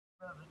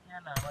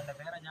விஞ்ஞான அவன்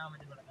பேரை ஞாபகம்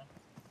வச்சு கொடுங்க.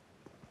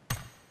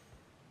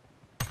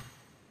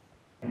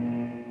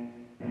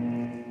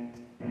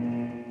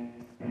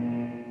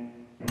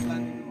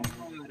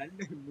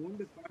 ரெண்டு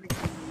மூன்று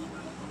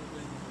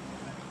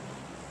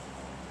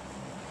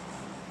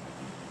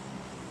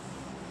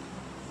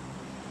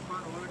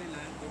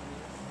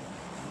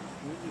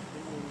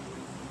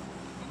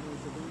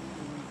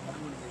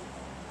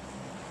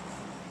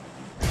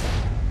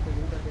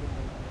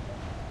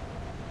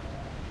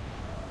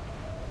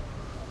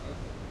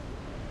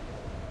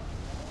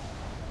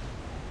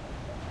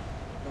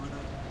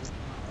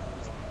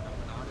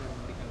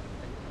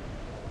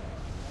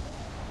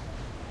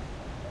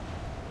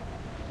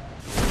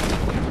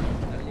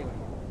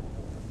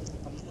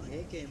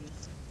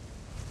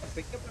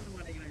பிக்கப் பண்ண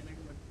மாட்டேங்கிறான்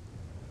எனக்கு மட்டும்.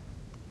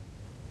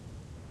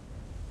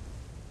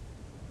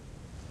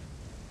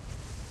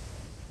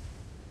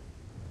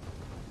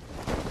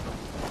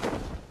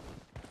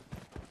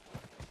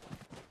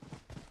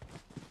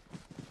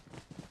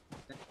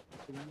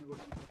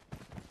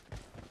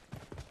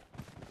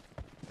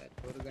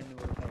 ஒரு கண்ணு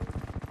கொடுத்தா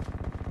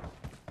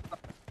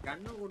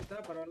கண்ணு கொடுத்தா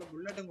பரவாயில்ல,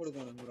 புல்லட்டும்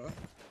கொடுக்கணும் ப்ரோ.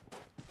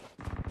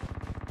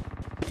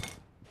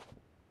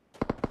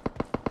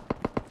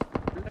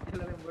 புல்லட்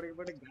எல்லாரும் முறைக்கு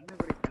போட்டு கண்ணு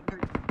கண்ணு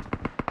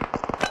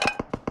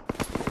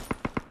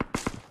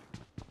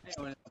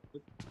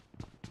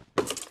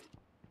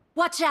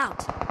Watch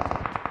out!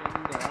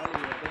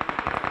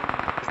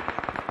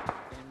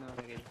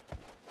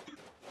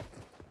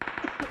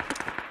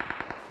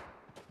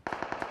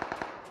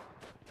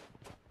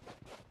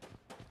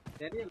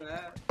 தெரியல.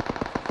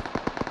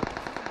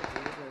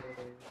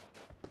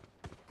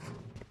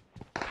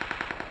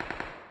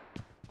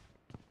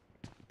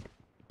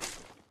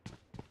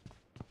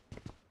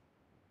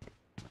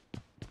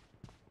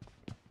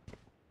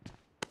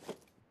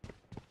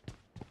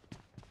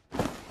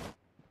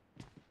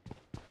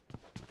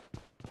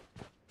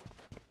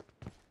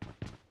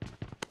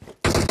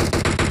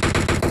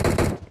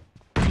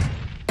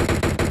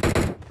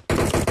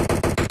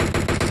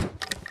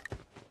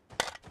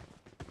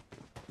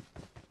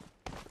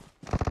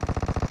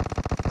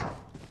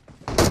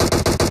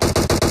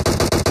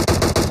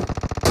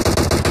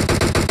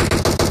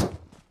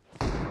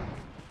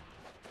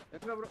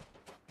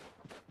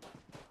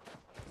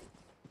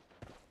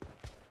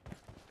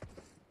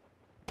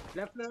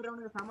 லெஃப்ட்ல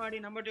வரவனுக்கு சமாடி,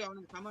 நம்பர் 2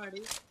 அவனுக்கு சமாடி.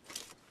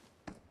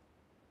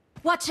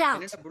 Watch out!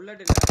 என்னட்ட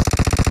புல்லட் இல்ல.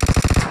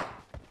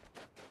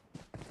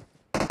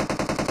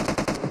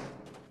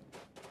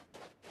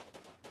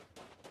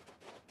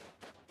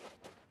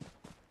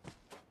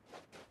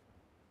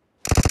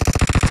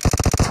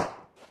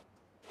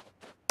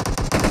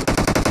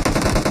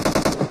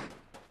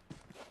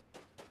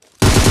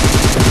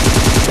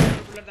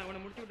 புல்லட் தான், அவனை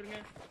முடிச்சு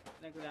விட்டுருங்க.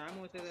 எனக்கு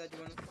ஆமோ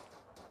ஏதாச்சும் வேணும்.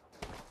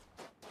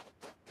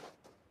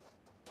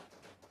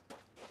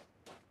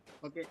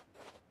 ஓகே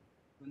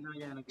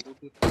சொன்னாங்க எனக்கு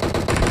கூட்டு.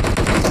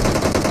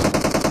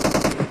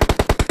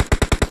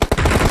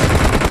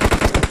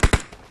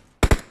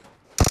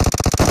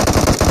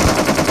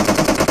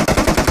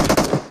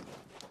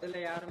 இல்ல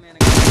யாருமே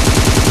எனக்கு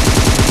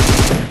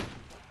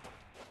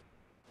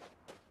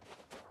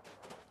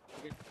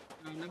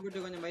நம்பர்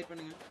 2 கொஞ்சம் வெயிட்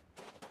பண்ணுங்க,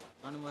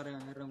 நானும்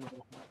வரேன். நேரம்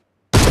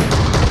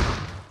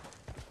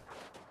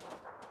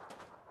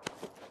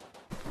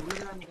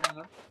உள்ளதான்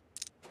நிக்கிறாங்க.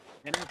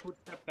 எனக்கு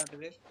ஃபுட் ஸ்டெப்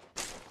காட்டுது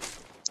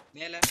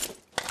மேல.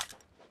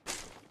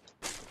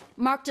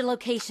 Marked a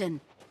location.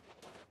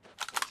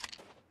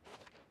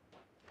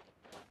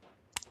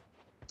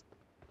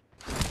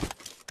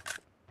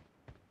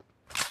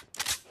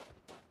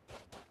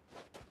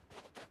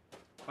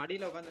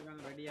 படியில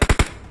உட்காந்துருக்காங்க ரெடியா.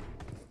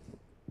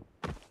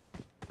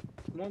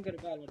 ஸ்மோக்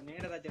இருக்கா? அதுல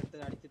நேர ஏதாச்சும்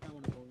எடுத்து அடிச்சுதான்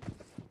அவனுக்கு போகும்.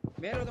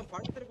 மேல ஒருத்தன்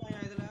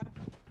படுத்திருக்கான் இதுல.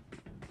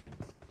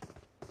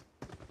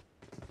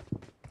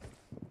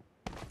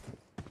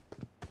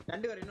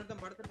 ரெண்டு பேர்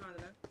இன்னொருத்தன் படுத்திருக்கான்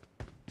அதுல.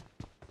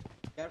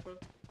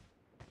 கேர்ஃபுல்.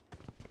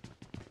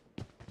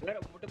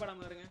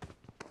 முட்டுப்படாம இருங்க.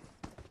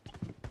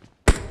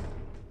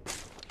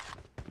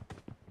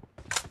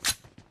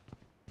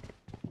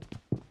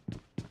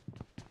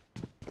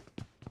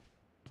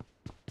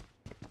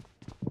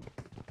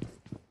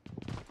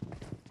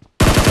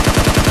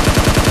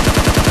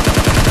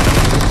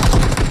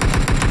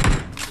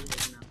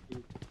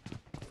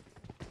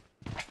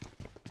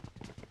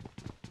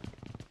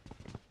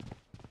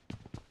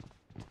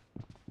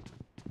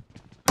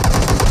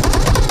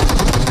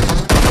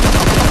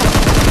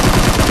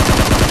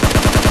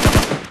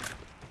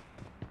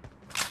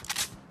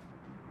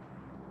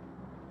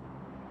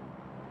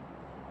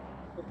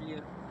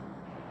 clear.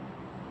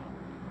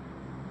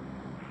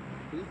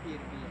 Full clear.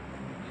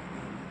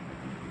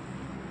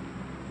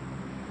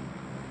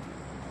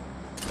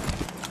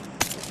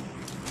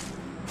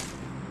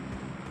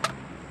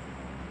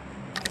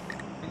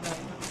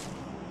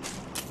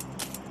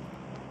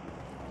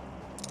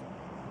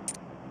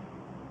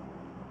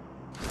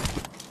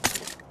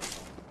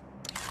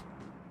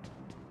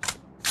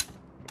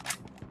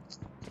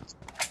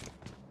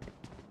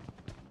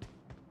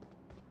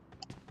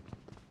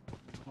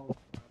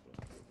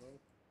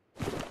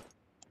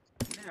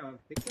 அவன்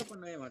பிக்கப்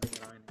பண்ணவே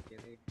மாட்டேங்கிறான் எனக்கு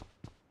இது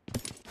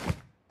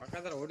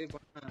பக்கத்துல ஓடி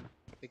போனா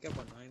பிக்கப்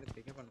பண்ணுவான் இது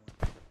பிக்கப் பண்ணுவான்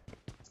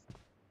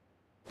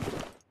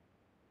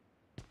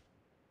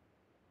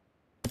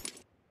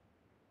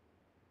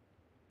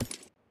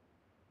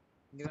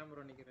இங்கதான்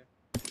ப்ரோ நிக்கிறேன்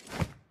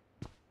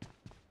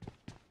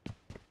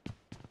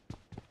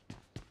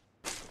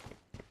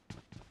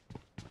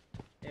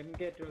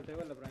MK12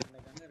 தேவல்ல ப்ரோ இந்த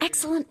கண்ணு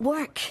Excellent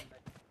work.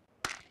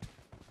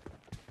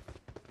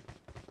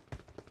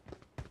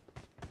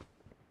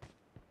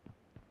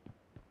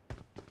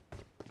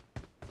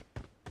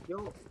 Yo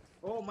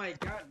oh my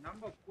God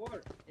number 4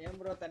 ஏன்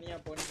ப்ரோ தனியா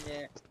போனீங்க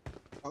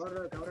கவர்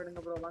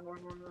எடுங்க ப்ரோ வாங்க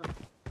வாங்க வாங்க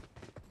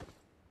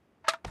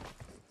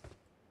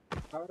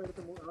கவர்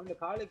எடுத்து அவங்க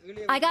காலுக்கு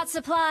கீழே I got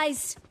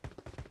supplies.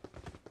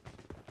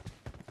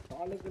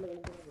 காலுக்கு கீழே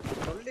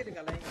விழுந்து சொல்லிட்டு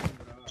கலைங்க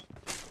ப்ரோ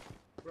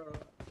ப்ரோ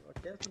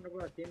கேஸ்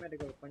பண்றப்போ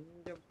டீம்மேட்டுக்கு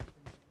கொஞ்சம்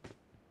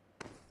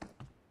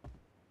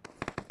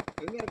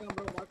எங்க இருக்கான்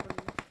ப்ரோ மார்க்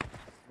பண்ணுங்க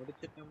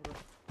முடிச்சிட்டேன் ப்ரோ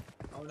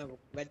அவனை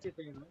வச்சு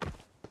செய்யணும்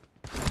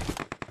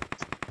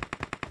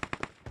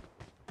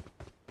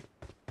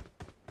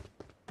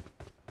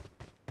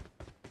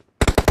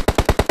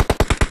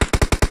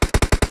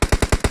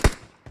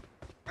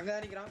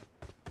அங்கதான் நிக்கிறான்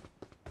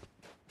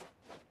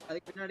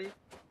அதுக்கு பின்னாடி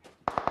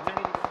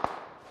நிக்கிறான்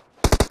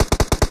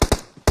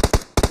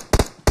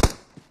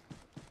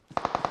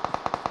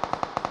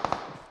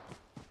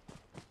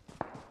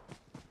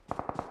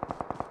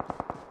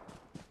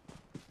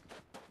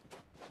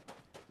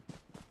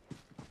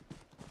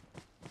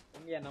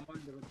இங்க நம்ம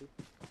இந்த ரோட்டு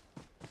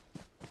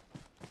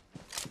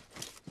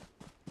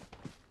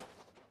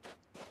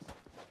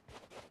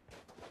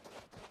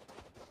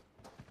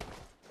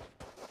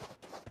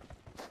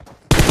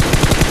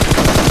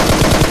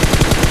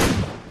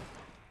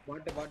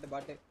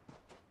பாட்டு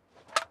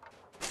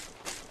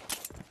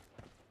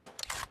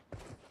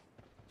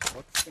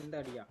இந்த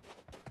அடியா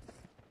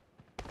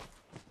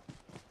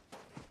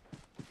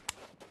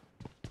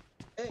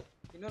ஏய்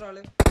இன்னொரு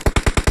ஆளு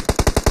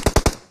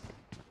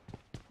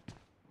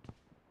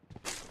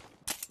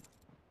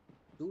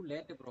டூ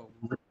லேட் ப்ரோ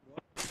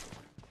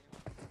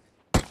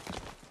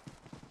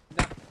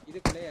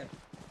இது பிளேயர்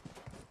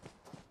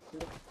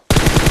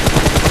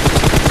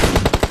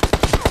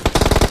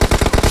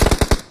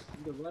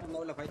இந்த வேற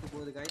லெவல்ல ஃபைட்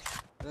போகுது गाइस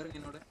வேறங்க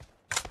என்னோட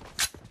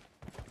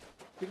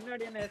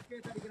பின்னாடி என்ன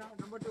எஸ்கேஸ் அடிக்கிறான்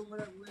நம்பர் 2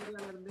 உங்க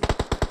ஏரியால இருந்து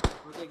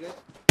ஓகே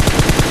குட்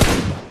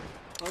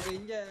ஓகே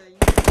இங்க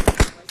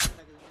ஃபைட்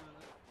நடக்குது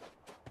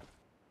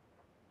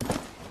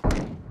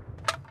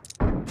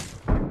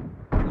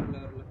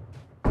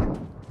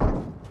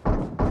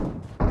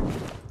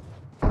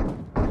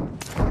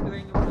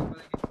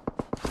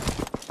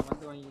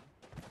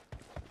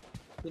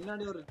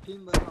பின்னாடி ஒரு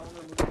டீம் வரும் அவங்க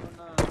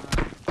முடிச்சோம்னா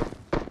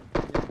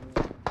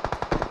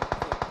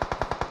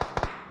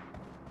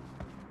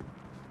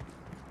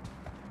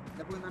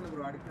எப்போ தானே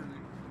ப்ரோ அடிச்சானே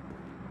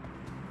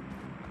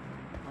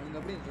அவங்க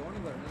அப்படியே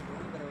ஜோனுக்கு வரணும்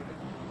ஜோனுக்கு வர விட்டு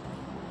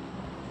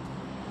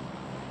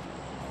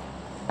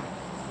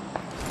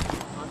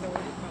அந்த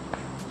ஓடிப்பான்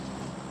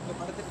இங்கே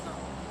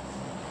படுத்துருக்கான்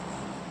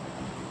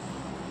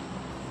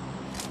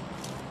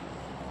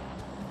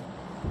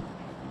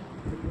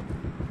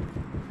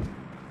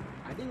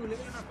அடி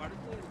விழுக நான்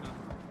படுத்தே இருக்கான்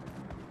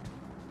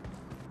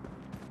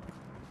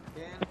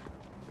ஏன்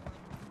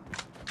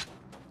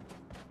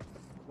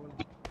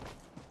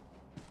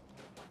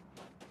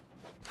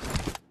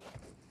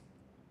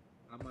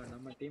ஆமா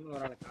நம்ம டீம்ல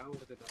ஒரு ஆளை காவு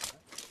கொடுத்துட்டாங்க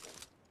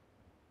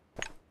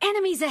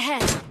Enemies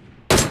ahead.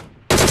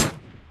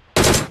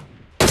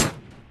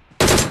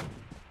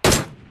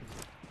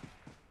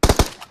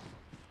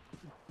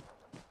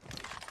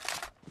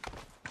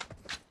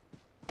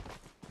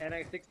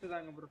 எனக்கு 6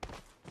 தாங்க ப்ரோ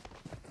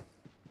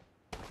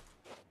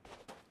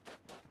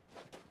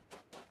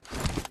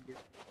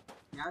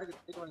யாருக்கு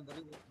ஸ்டிக் பண்ணி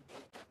தரீங்க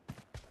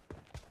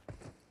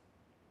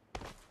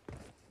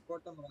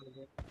கோட்டம்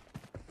ராஜே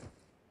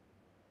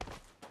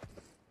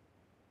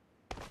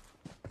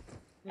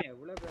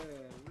எவ்வளவு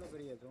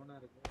பெரிய ஜோனா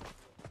இருக்கு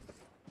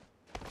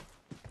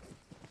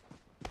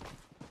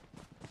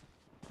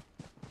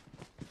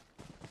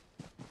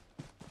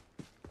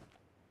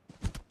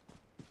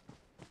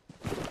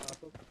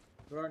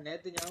ப்ரோ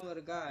நேத்து ஞாபகம்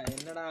இருக்கா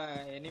என்னடா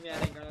எனிமி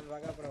யாரையும் காணல்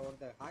பார்க்க அப்புறம்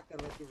ஒருத்தர்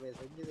ஹாக்கர் வச்சு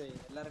செஞ்சு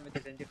எல்லாரும்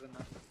வச்சு செஞ்சுட்டு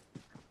இருந்தான்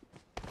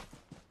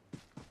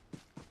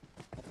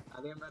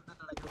அதே மாதிரி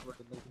தான் நடக்க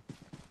போகுது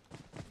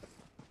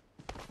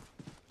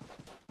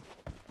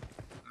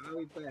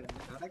இப்ப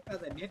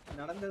நடக்காத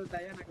நேற்று நடந்தது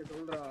தான் எனக்கு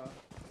சொல்றோம்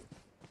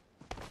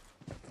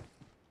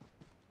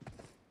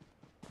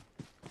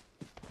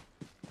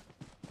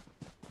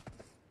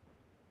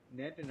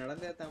நேற்று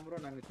நடந்தே தான் ப்ரோ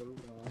நாங்க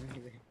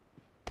சொல்றோம்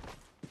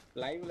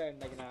லைவ்ல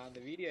இன்னைக்கு நான் அந்த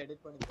வீடியோ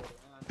எடிட் பண்ணி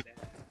போடுறேன் அந்த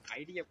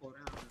ஐடியா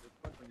போறேன் அவன்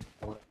ரெக்கார்ட் பண்ணி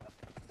போறேன்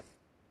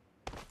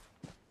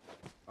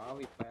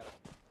பாவி பிளேயர்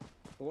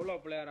சோலோ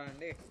பிளேயர்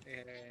ஆண்டு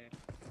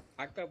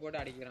அக்கா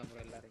போட்டு அடிக்கிறான்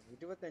ப்ரோ எல்லாரும்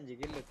 25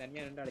 கில்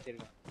தனியா நின்று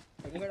அடிச்சிருக்கான்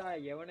எங்கடா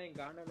எவனையும்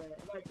காணல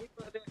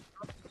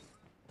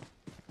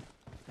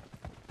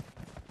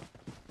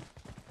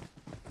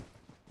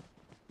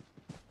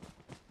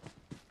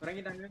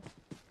இறங்கிட்டாங்க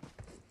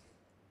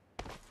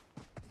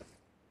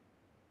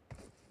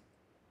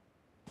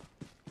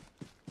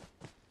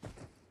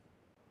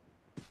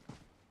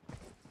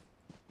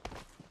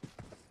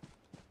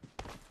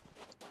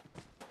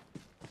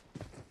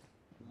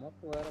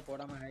வேற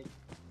போடாம ஹை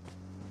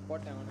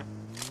போட்டேன் அவனை.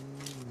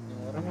 நீ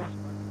ஒரு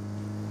நிமிஷம்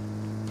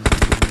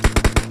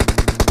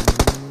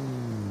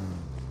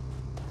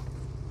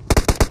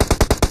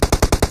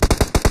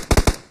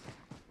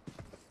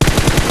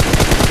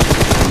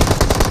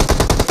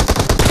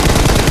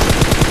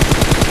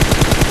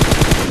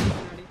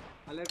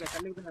பின்னாடி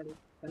கல்லுக்கு பின்னாடி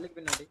கல்லுக்கு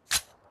பின்னாடி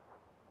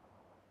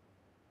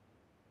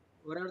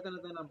ஒரு இடத்துல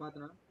தான் நான்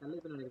பார்த்தேன்.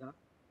 கல்லுக்கு பின்னாடி இருக்கான்.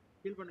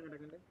 ஃபீல் பண்ணுங்க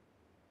டக்குன்னு.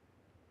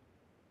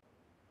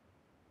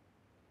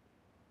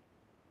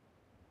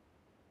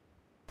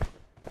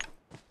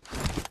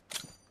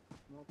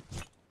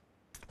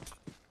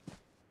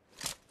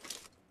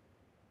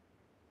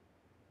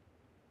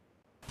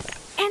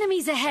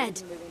 Enemies ahead!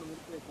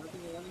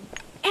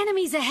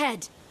 Enemies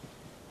ahead!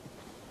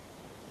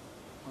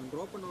 அவன்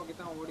ட்ராப் பண்ண நோக்கி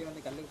தான் ஓடி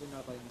வந்து கல்லுக்கு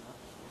பின்னால் பாத்தீங்கன்னா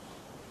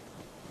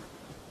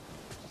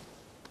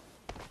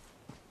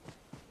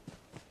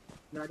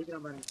நான்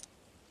அடிக்கிறான் பாருங்க.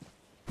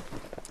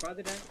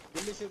 பார்த்துட்டேன்.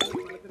 டெல்லி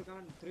ஷூட்டிங்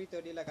வளர்த்துருக்கான்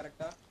 330ல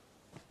கரெக்டா.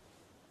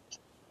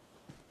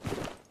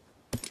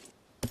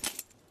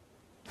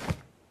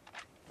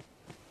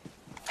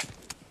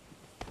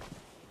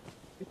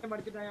 சிஸ்டம்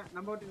அடிச்சுட்டாயா.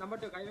 நம்பர்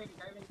 2 கை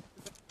வைங்க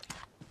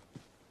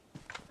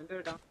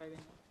வந்துட்டான். கை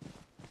வைங்க.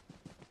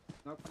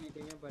 நாக்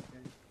பண்ணிட்டீங்க. பட்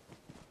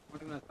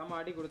உனக்கு நான் சம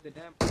அடி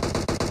கொடுத்துட்டேன்.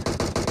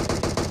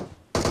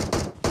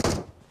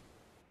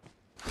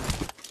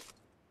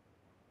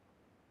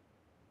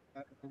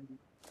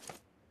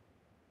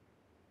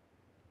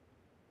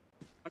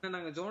 அண்ணா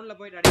நாங்க ஜோன்ல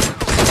போயிட்டு அடிக்கிறோம்.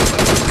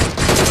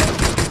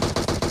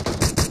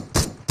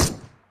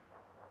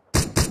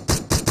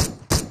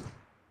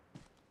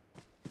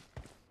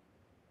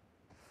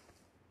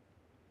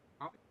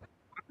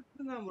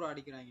 தான் ப்ரோ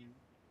அடிக்கிறாங்க.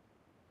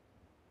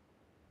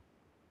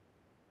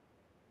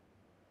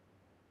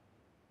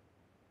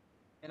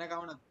 எனக்கு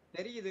அவனை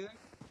தெரியுது.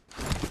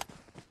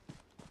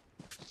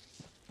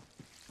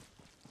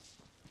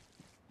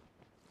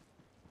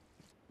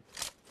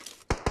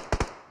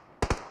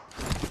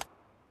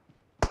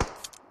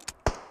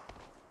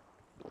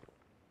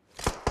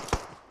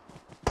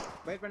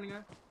 வெயிட் பண்ணுங்க.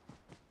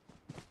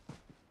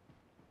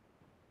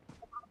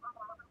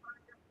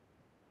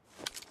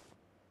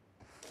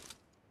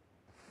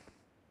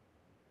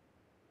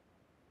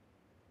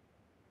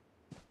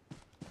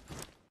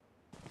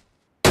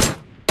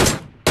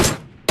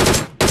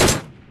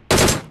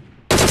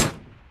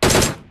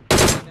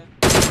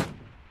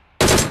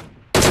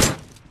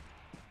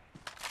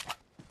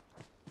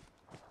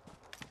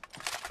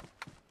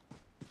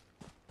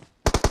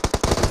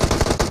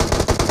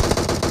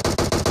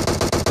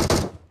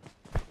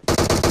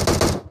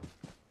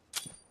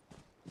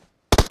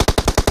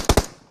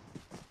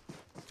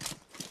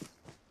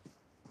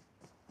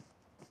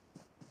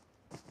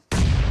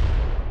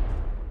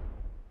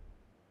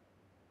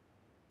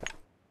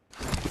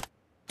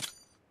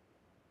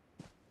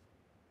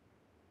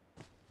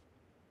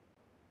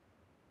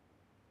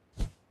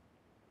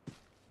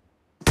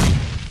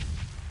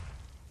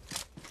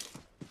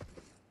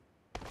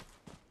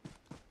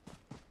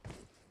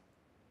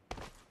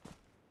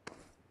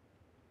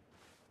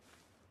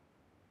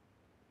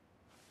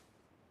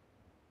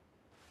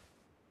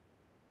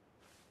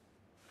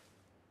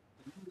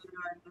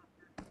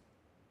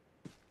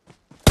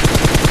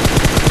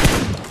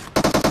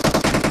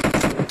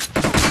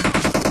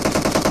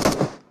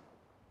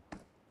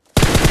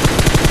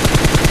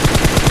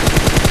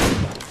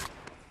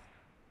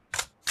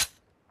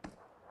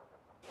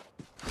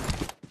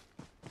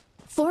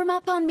 Form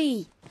up on me.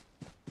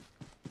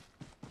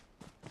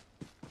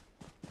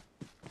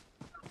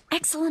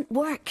 Excellent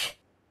work.